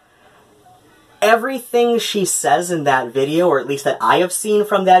 because everything she says in that video, or at least that I have seen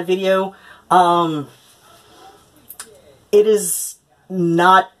from that video, it is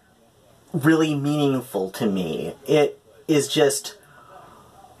not really meaningful to me. It is just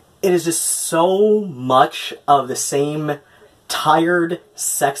so much of the same tired,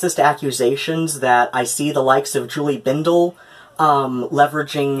 sexist accusations that I see the likes of Julie Bindel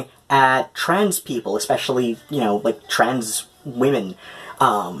leveraging at trans people, especially, like, trans women,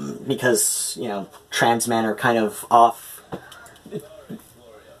 because, trans men are kind of off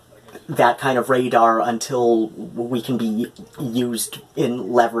that kind of radar until we can be used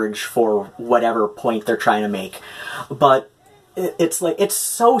in leverage for whatever point they're trying to make. But it's like, it's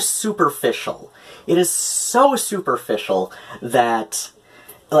so superficial. It is so superficial that,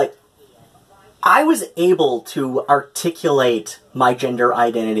 like, I was able to articulate my gender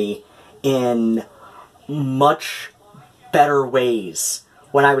identity in much better ways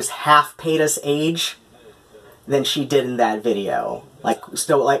when I was half Paytas' age than she did in that video. Like,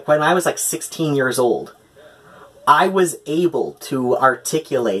 so, like, when I was, like, 16 years old, I was able to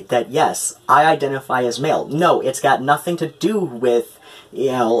articulate that, yes, I identify as male. No, it's got nothing to do with,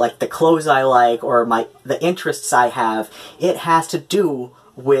 like, the clothes I like or the interests I have. It has to do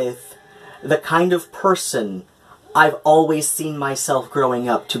with the kind of person I've always seen myself growing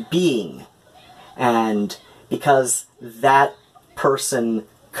up to being. And because that person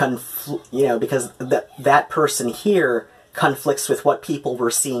because that person here conflicts with what people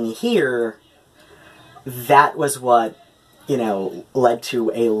were seeing here, that was what, led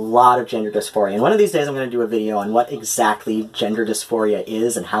to a lot of gender dysphoria. And one of these days I'm going to do a video on what exactly gender dysphoria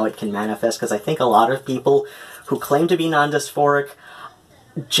is and how it can manifest, because I think a lot of people who claim to be non-dysphoric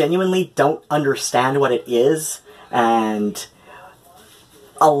genuinely don't understand what it is, and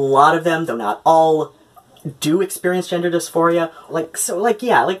a lot of them, though not all, do experience gender dysphoria.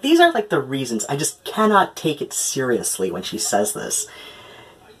 Yeah, these are, the reasons I just cannot take it seriously when she says this.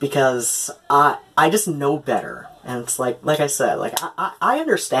 Because I just know better. And it's like I said, I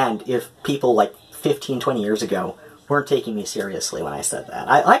understand if people, 15, 20 years ago weren't taking me seriously when I said that.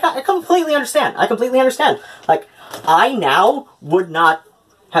 I completely understand. I completely understand. I now would not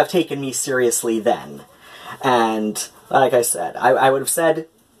have taken me seriously then. And, like I said, I would have said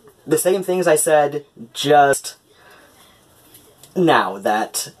the same things I said just now,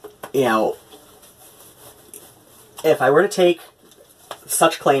 that, if I were to take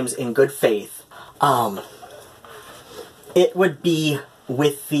such claims in good faith, it would be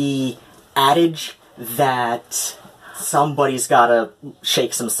with the adage that somebody's gotta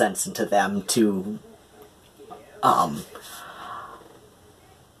shake some sense into them to,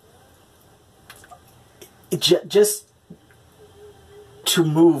 just to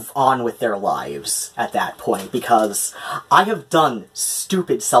move on with their lives at that point, because I have done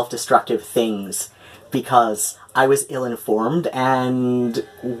stupid self-destructive things because I was ill-informed, and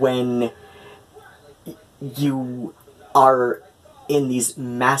when you are in these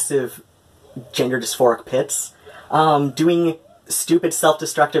massive gender dysphoric pits, doing stupid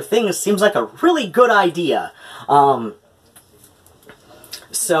self-destructive things seems like a really good idea.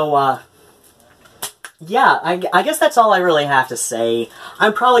 Yeah, I guess that's all I really have to say.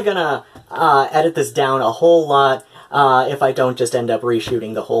 I'm probably gonna edit this down a whole lot if I don't just end up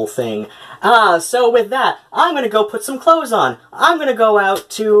reshooting the whole thing. So with that, I'm gonna go put some clothes on. I'm gonna go out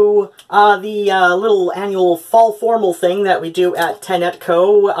to the little annual fall formal thing that we do at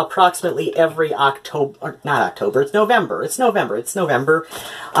Tenetco approximately every October, or not October, it's November. It's November.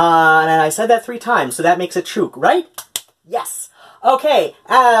 And I said that 3 times, so that makes it Chook, right? Yes. Okay,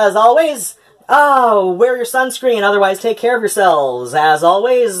 as always, wear your sunscreen, otherwise take care of yourselves. As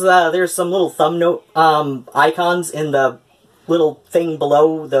always, there's some little thumbnail icons in the little thing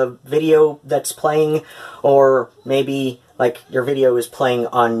below the video that's playing, or maybe, your video is playing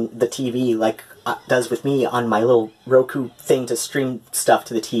on the TV, does with me on my little Roku thing to stream stuff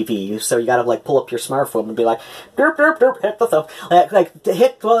to the TV. So you gotta, pull up your smartphone and be like, derp, derp, derp, hit the thumb.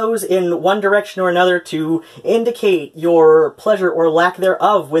 Hit those in one direction or another to indicate your pleasure or lack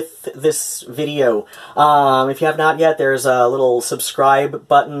thereof with this video. If you have not yet, there's a little subscribe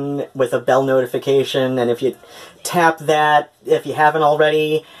button with a bell notification, and if you tap that, if you haven't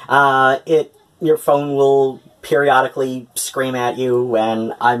already, your phone will periodically scream at you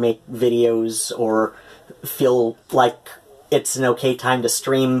when I make videos or feel like it's an okay time to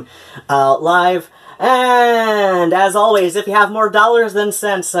stream live. And as always, if you have more dollars than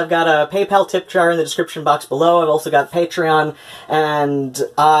cents, I've got a PayPal tip jar in the description box below. I've also got Patreon, and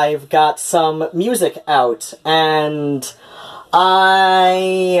I've got some music out, and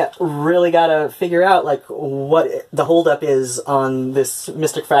I really gotta figure out, what the holdup is on this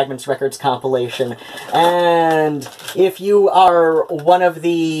Mystic Fragments Records compilation. And if you are one of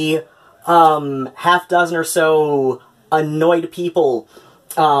the half dozen or so annoyed people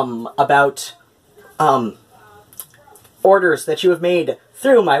about orders that you have made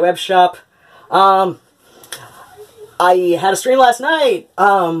through my web shop, I had a stream last night,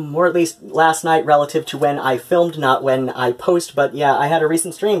 or at least last night relative to when I filmed, not when I post, but yeah, I had a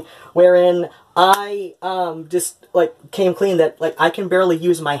recent stream wherein I, just, came clean that, I can barely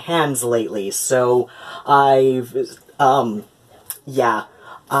use my hands lately, so I've, yeah,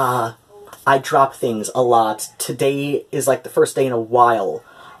 I drop things a lot. Today is, the first day in a while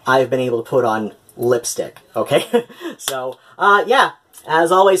I've been able to put on lipstick, okay? So, yeah,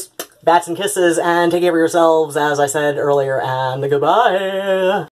 as always, bats and kisses, and take care of yourselves, as I said earlier, and goodbye!